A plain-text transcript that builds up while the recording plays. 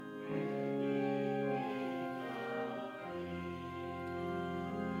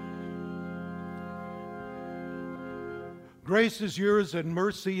Grace is yours and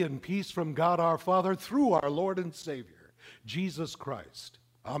mercy and peace from God our Father through our Lord and Savior, Jesus Christ.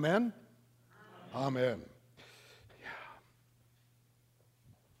 Amen? Amen.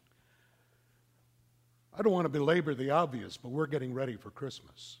 I don't want to belabor the obvious, but we're getting ready for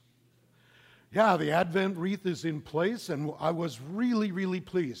Christmas. Yeah, the Advent wreath is in place, and I was really, really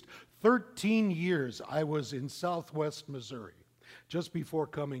pleased. 13 years I was in Southwest Missouri just before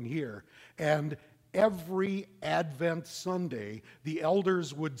coming here, and every Advent Sunday, the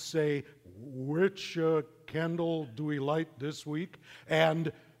elders would say, which candle do we light this week?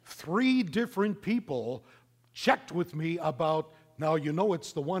 And 3 different people checked with me about, now you know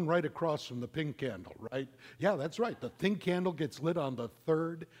it's the one right across from the pink candle, right? Yeah, that's right. The pink candle gets lit on the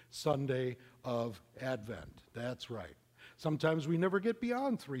 3rd Sunday of Advent. That's right. Sometimes we never get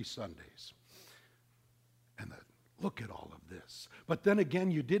beyond 3 Sundays. And look at all of this. But then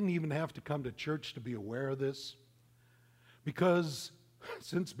again, you didn't even have to come to church to be aware of this. Because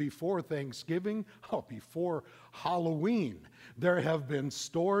since before Thanksgiving, before Halloween, there have been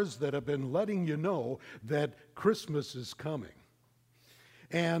stores that have been letting you know that Christmas is coming.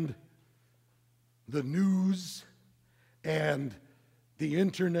 And the news and the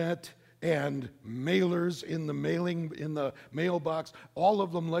internet and mailers in the mailbox, all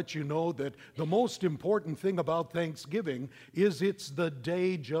of them let you know that the most important thing about Thanksgiving is it's the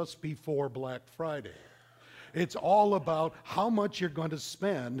day just before Black Friday. It's all about how much you're going to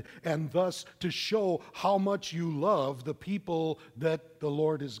spend, and thus to show how much you love the people that the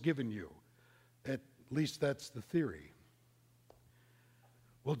Lord has given you. At least that's the theory.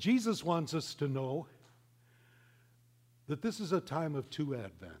 Well, Jesus wants us to know that this is a time of 2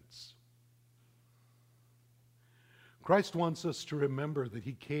 Advents. Christ wants us to remember that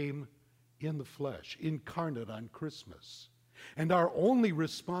he came in the flesh, incarnate on Christmas. And our only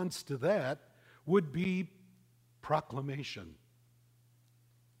response to that would be proclamation.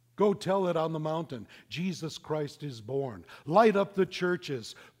 Go tell it on the mountain, Jesus Christ is born. Light up the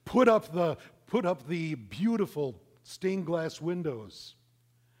churches. Put up the beautiful stained glass windows.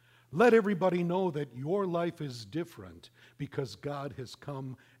 Let everybody know that your life is different because God has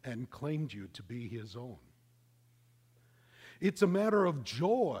come and claimed you to be his own. It's a matter of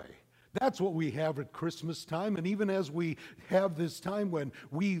joy. That's what we have at Christmas time. And even as we have this time when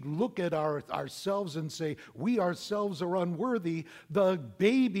we look at ourselves and say, we ourselves are unworthy, the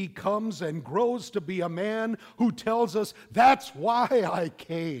baby comes and grows to be a man who tells us, that's why I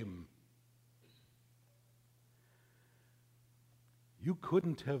came. You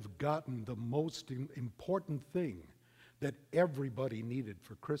couldn't have gotten the most important thing that everybody needed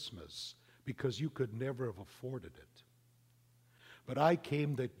for Christmas because you could never have afforded it. But I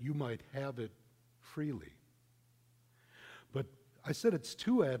came that you might have it freely. But I said it's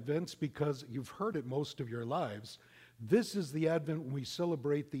 2 Advents because you've heard it most of your lives. This is the Advent when we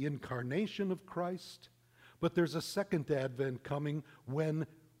celebrate the incarnation of Christ. But there's a 2nd Advent coming when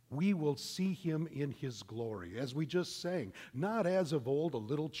we will see him in his glory. As we just sang, not as of old a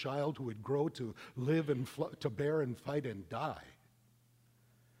little child who would grow to live and to bear and fight and die,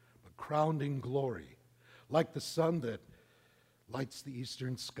 but crowned in glory, like the sun that lights the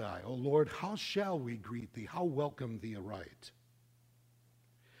eastern sky. O Lord, how shall we greet thee? How welcome thee aright?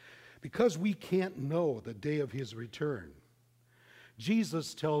 Because we can't know the day of his return,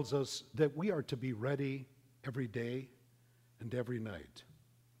 Jesus tells us that we are to be ready every day and every night.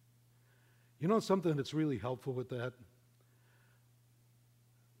 You know something that's really helpful with that?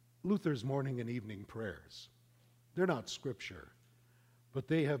 Luther's morning and evening prayers. They're not scripture, but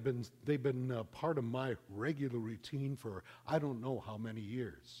they've been part of my regular routine for I don't know how many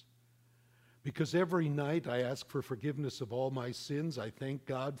years. Because every night I ask for forgiveness of all my sins. I thank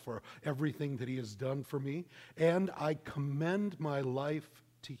God for everything that he has done for me. And I commend my life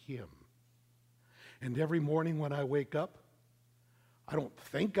to him. And every morning when I wake up, I don't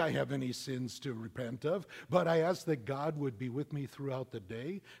think I have any sins to repent of, but I ask that God would be with me throughout the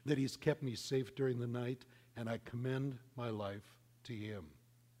day, that he's kept me safe during the night, and I commend my life to him.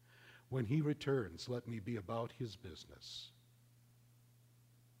 When he returns, let me be about his business.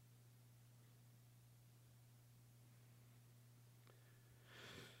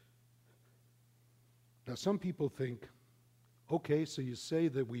 Now, some people think, okay, so you say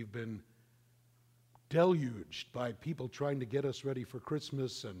that we've been deluged by people trying to get us ready for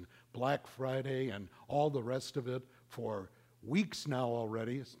Christmas and Black Friday and all the rest of it for weeks now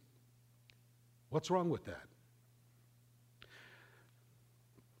already. What's wrong with that?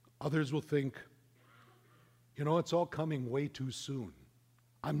 Others will think, you know, it's all coming way too soon.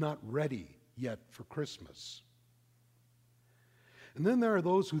 I'm not ready yet for Christmas. And then there are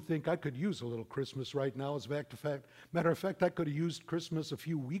those who think I could use a little Christmas right now. As a matter of fact, I could have used Christmas a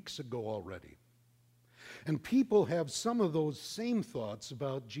few weeks ago already. And people have some of those same thoughts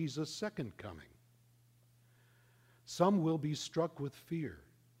about Jesus' second coming. Some will be struck with fear.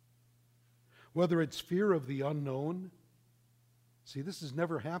 Whether it's fear of the unknown. See, this has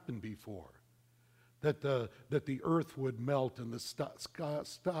never happened before. That the earth would melt and the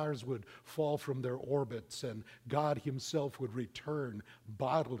stars would fall from their orbits and God himself would return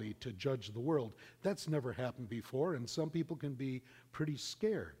bodily to judge the world. That's never happened before, and some people can be pretty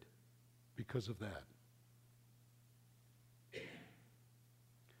scared because of that.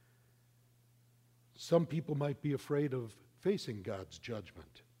 Some people might be afraid of facing God's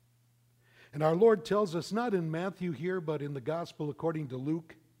judgment. And our Lord tells us, not in Matthew here, but in the Gospel according to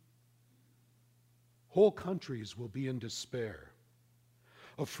Luke, whole countries will be in despair,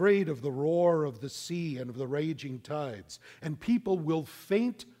 afraid of the roar of the sea and of the raging tides, and people will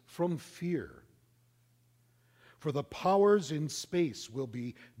faint from fear. For the powers in space will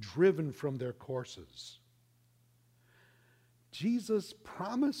be driven from their courses. Jesus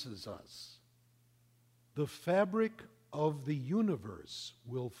promises us the fabric of the universe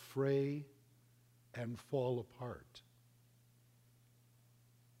will fray and fall apart.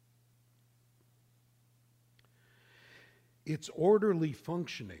 Its orderly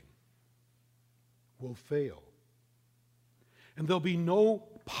functioning will fail. And there'll be no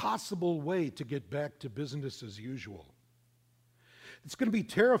possible way to get back to business as usual. It's going to be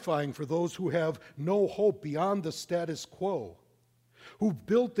terrifying for those who have no hope beyond the status quo, who've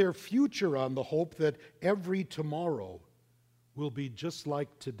built their future on the hope that every tomorrow will be just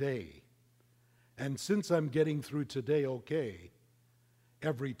like today. And since I'm getting through today okay,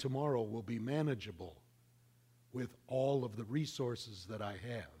 every tomorrow will be manageable with all of the resources that I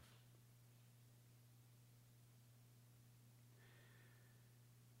have.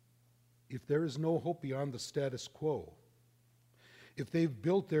 If there is no hope beyond the status quo, if they've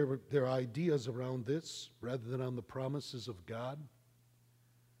built their ideas around this rather than on the promises of God,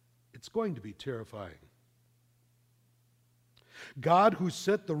 it's going to be terrifying. God, who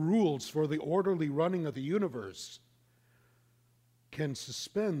set the rules for the orderly running of the universe, can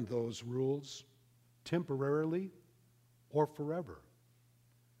suspend those rules temporarily or forever.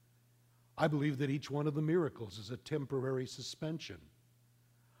 I believe that each one of the miracles is a temporary suspension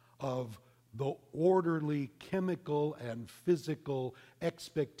of the orderly chemical and physical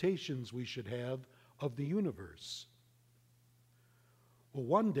expectations we should have of the universe. Well,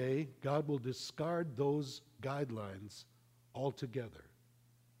 one day, God will discard those guidelines altogether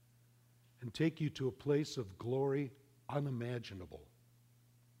and take you to a place of glory unimaginable.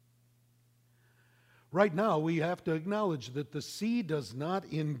 Right now, we have to acknowledge that the sea does not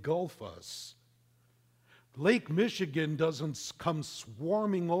engulf us. Lake Michigan doesn't come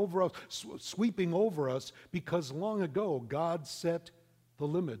swarming over us, sweeping over us, because long ago God set the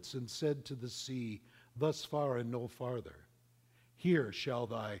limits and said to the sea, "Thus far and no farther. Here shall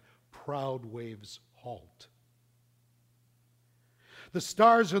thy proud waves halt." The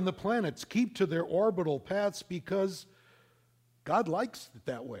stars and the planets keep to their orbital paths because God likes it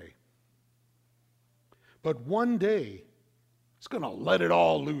that way. But one day, He's going to let it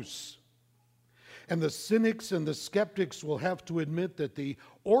all loose. And the cynics and the skeptics will have to admit that the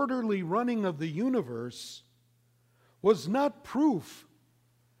orderly running of the universe was not proof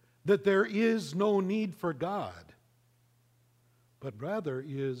that there is no need for God, but rather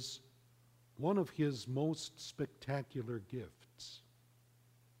is one of His most spectacular gifts.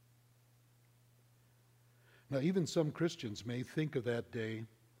 Now, even some Christians may think of that day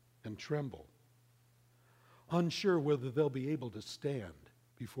and tremble, unsure whether they'll be able to stand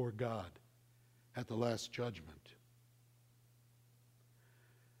before God at the last judgment.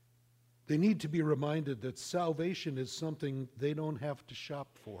 They need to be reminded that salvation is something they don't have to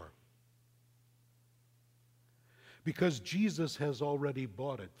shop for, because Jesus has already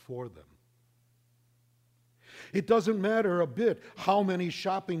bought it for them. It doesn't matter a bit how many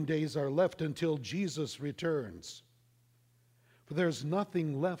shopping days are left until Jesus returns, for there's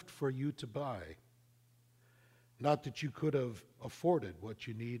nothing left for you to buy. Not that you could have afforded what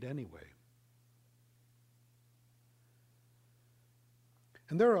you need anyway.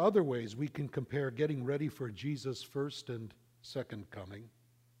 And there are other ways we can compare getting ready for Jesus' first and second coming.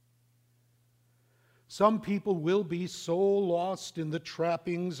 Some people will be so lost in the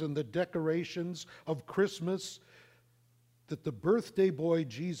trappings and the decorations of Christmas that the birthday boy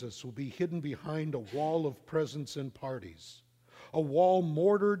Jesus will be hidden behind a wall of presents and parties, a wall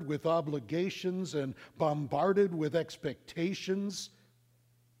mortared with obligations and bombarded with expectations.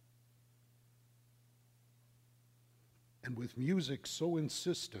 and with music so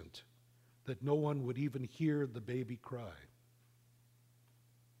insistent that no one would even hear the baby cry.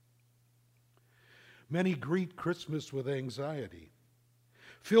 Many greet Christmas with anxiety,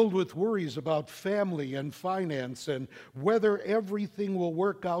 filled with worries about family and finance and whether everything will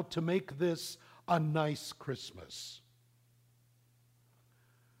work out to make this a nice Christmas.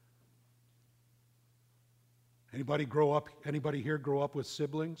 Anybody here grow up with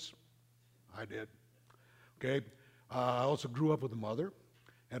siblings? I did. Okay. I also grew up with a mother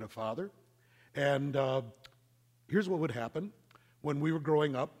and a father. And here's what would happen. When we were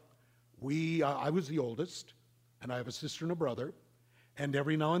growing up, I was the oldest, and I have a sister and a brother. And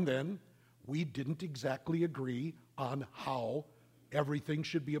every now and then, we didn't exactly agree on how everything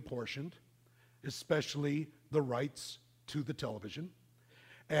should be apportioned, especially the rights to the television.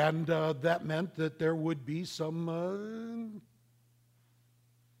 And that meant that there would be some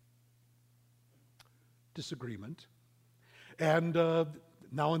disagreement. And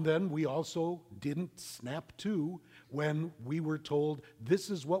now and then we also didn't snap to when we were told this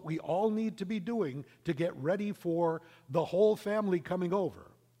is what we all need to be doing to get ready for the whole family coming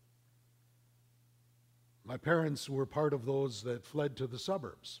over. My parents were part of those that fled to the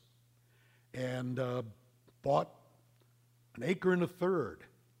suburbs and bought an acre and a third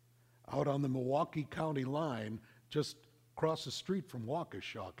out on the Milwaukee County line, just across the street from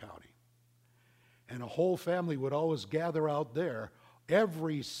Waukesha County. And a whole family would always gather out there.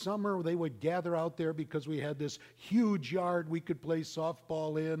 Every summer they would gather out there because we had this huge yard we could play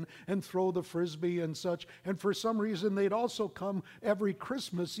softball in and throw the frisbee and such. And for some reason they'd also come every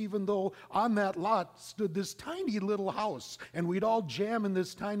Christmas, even though on that lot stood this tiny little house. And we'd all jam in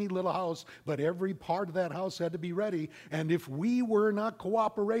this tiny little house, but every part of that house had to be ready. And if we were not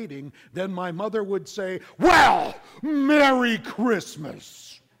cooperating, then my mother would say, "Well, Merry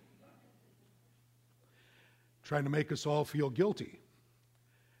Christmas!" Trying to make us all feel guilty.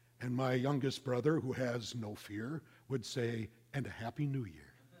 And my youngest brother, who has no fear, would say, "And a Happy New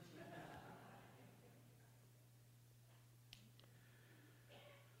Year."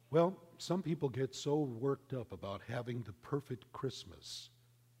 Well, some people get so worked up about having the perfect Christmas.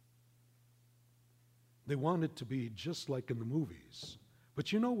 They want it to be just like in the movies.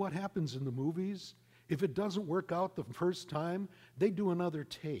 But you know what happens in the movies? If it doesn't work out the first time, they do another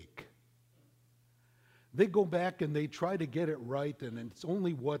take. They go back and they try to get it right, and it's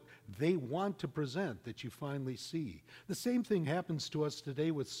only what they want to present that you finally see. The same thing happens to us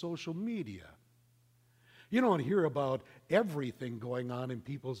today with social media. You don't hear about everything going on in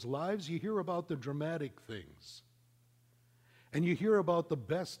people's lives. You hear about the dramatic things. And you hear about the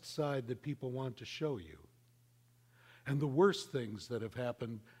best side that people want to show you. And the worst things that have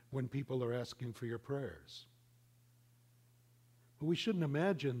happened when people are asking for your prayers. But we shouldn't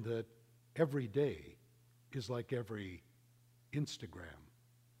imagine that every day is like every Instagram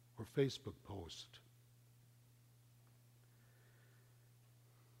or Facebook post.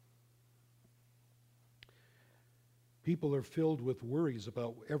 People are filled with worries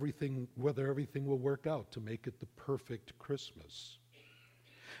about whether everything will work out to make it the perfect Christmas.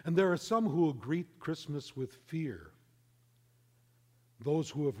 And there are some who will greet Christmas with fear. Those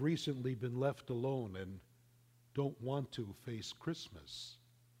who have recently been left alone and don't want to face Christmas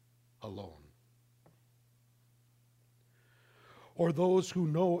alone. Or those who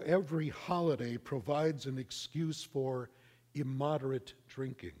know every holiday provides an excuse for immoderate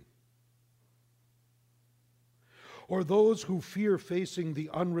drinking. Or those who fear facing the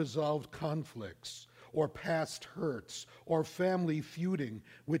unresolved conflicts or past hurts or family feuding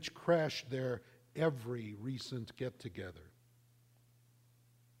which crashed their every recent get-together.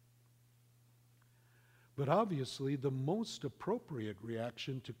 But obviously, the most appropriate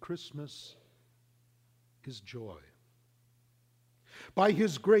reaction to Christmas is joy. By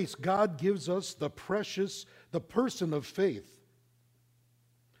His grace, God gives us the person of faith.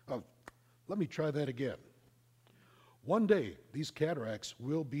 Let me try that again. One day, these cataracts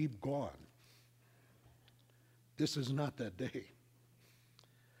will be gone. This is not that day.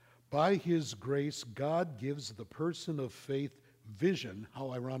 By His grace, God gives the person of faith vision.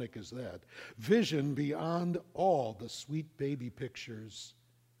 How ironic is that? Vision beyond all the sweet baby pictures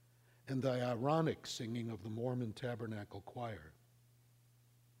and the ironic singing of the Mormon Tabernacle Choir.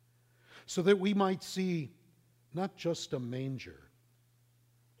 So that we might see not just a manger,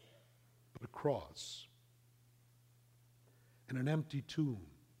 but a cross and an empty tomb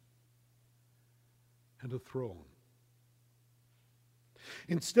and a throne.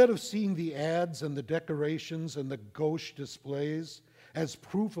 Instead of seeing the ads and the decorations and the gauche displays as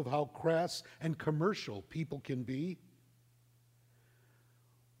proof of how crass and commercial people can be,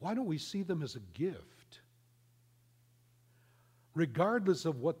 why don't we see them as a gift? regardless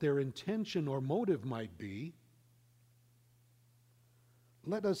of what their intention or motive might be,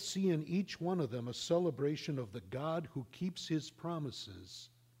 let us see in each one of them a celebration of the God who keeps his promises,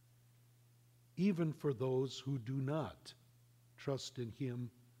 even for those who do not trust in him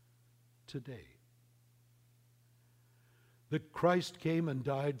today. That Christ came and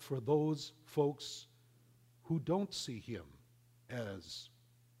died for those folks who don't see him as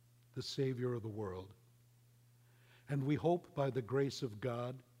the Savior of the world. And we hope by the grace of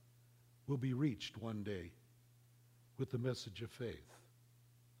God will be reached one day with the message of faith.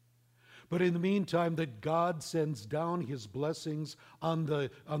 But in the meantime, that God sends down his blessings on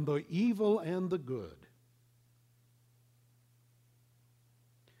the evil and the good,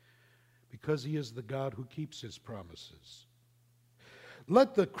 because he is the God who keeps his promises.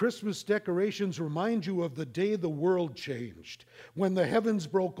 Let the Christmas decorations remind you of the day the world changed, when the heavens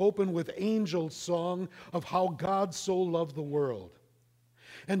broke open with angels' song of how God so loved the world.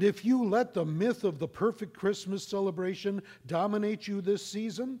 And if you let the myth of the perfect Christmas celebration dominate you this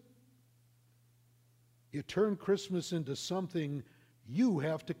season, you turn Christmas into something you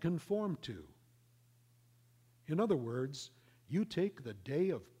have to conform to. In other words, you take the day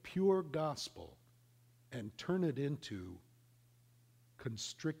of pure gospel and turn it into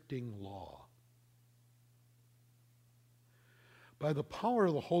constricting law. By the power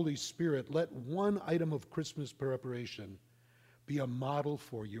of the Holy Spirit, let one item of Christmas preparation be a model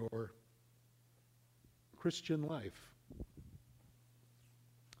for your Christian life.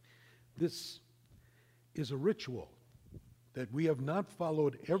 This is a ritual that we have not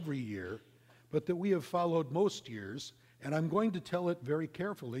followed every year, but that we have followed most years, and I'm going to tell it very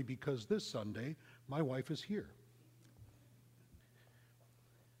carefully because this Sunday my wife is here.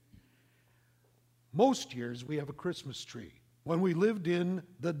 Most years we have a Christmas tree. When we lived in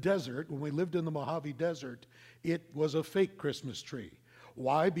the desert, when we lived in the Mojave Desert, it was a fake Christmas tree.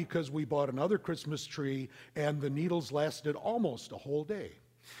 Why? Because we bought another Christmas tree and the needles lasted almost a whole day.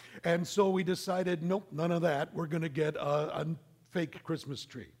 And so we decided, nope, none of that. We're going to get a fake Christmas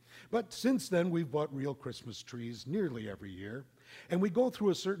tree. But since then, we've bought real Christmas trees nearly every year. And we go through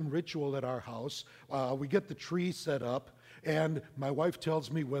a certain ritual at our house. We get the tree set up, and my wife tells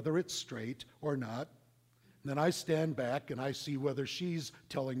me whether it's straight or not. And then I stand back and I see whether she's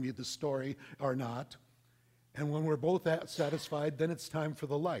telling me the story or not. And when we're both satisfied, then it's time for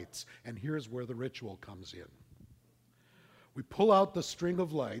the lights. And here's where the ritual comes in. We pull out the string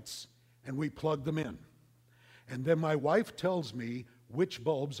of lights and we plug them in. And then my wife tells me which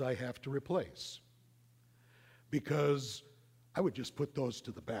bulbs I have to replace, because I would just put those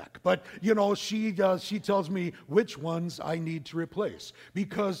to the back. But, she tells me which ones I need to replace,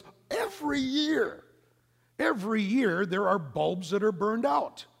 because every year there are bulbs that are burned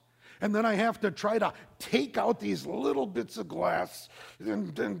out. And then I have to try to take out these little bits of glass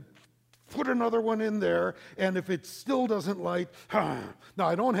and put another one in there, and if it still doesn't light, now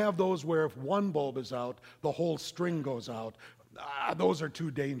I don't have those where if one bulb is out, the whole string goes out. Those are too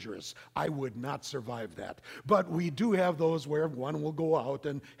dangerous. I would not survive that. But we do have those where one will go out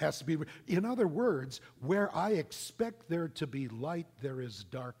and has to be. In other words, where I expect there to be light, there is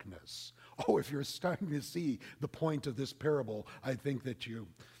darkness. Oh, if you're starting to see the point of this parable, I think that you're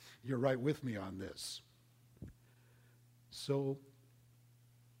right with me on this. So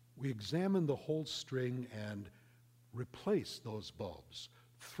we examine the whole string and replace those bulbs.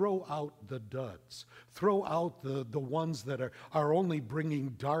 Throw out the duds. Throw out the ones that are only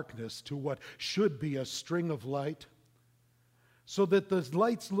bringing darkness to what should be a string of light, so that the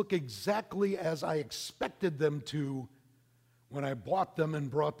lights look exactly as I expected them to when I bought them and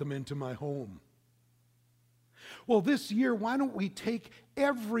brought them into my home. Well, this year, why don't we take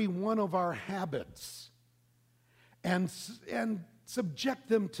every one of our habits and subject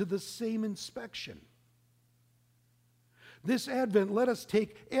them to the same inspection? This Advent, let us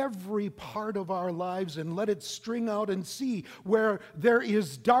take every part of our lives and let it string out and see where there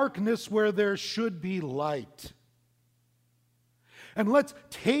is darkness, where there should be light. And let's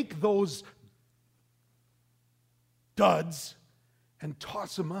take those duds and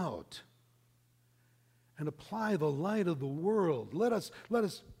toss them out and apply the light of the world. Let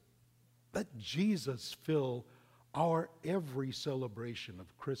Jesus fill our every celebration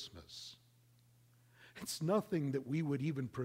of Christmas. It's nothing that we would even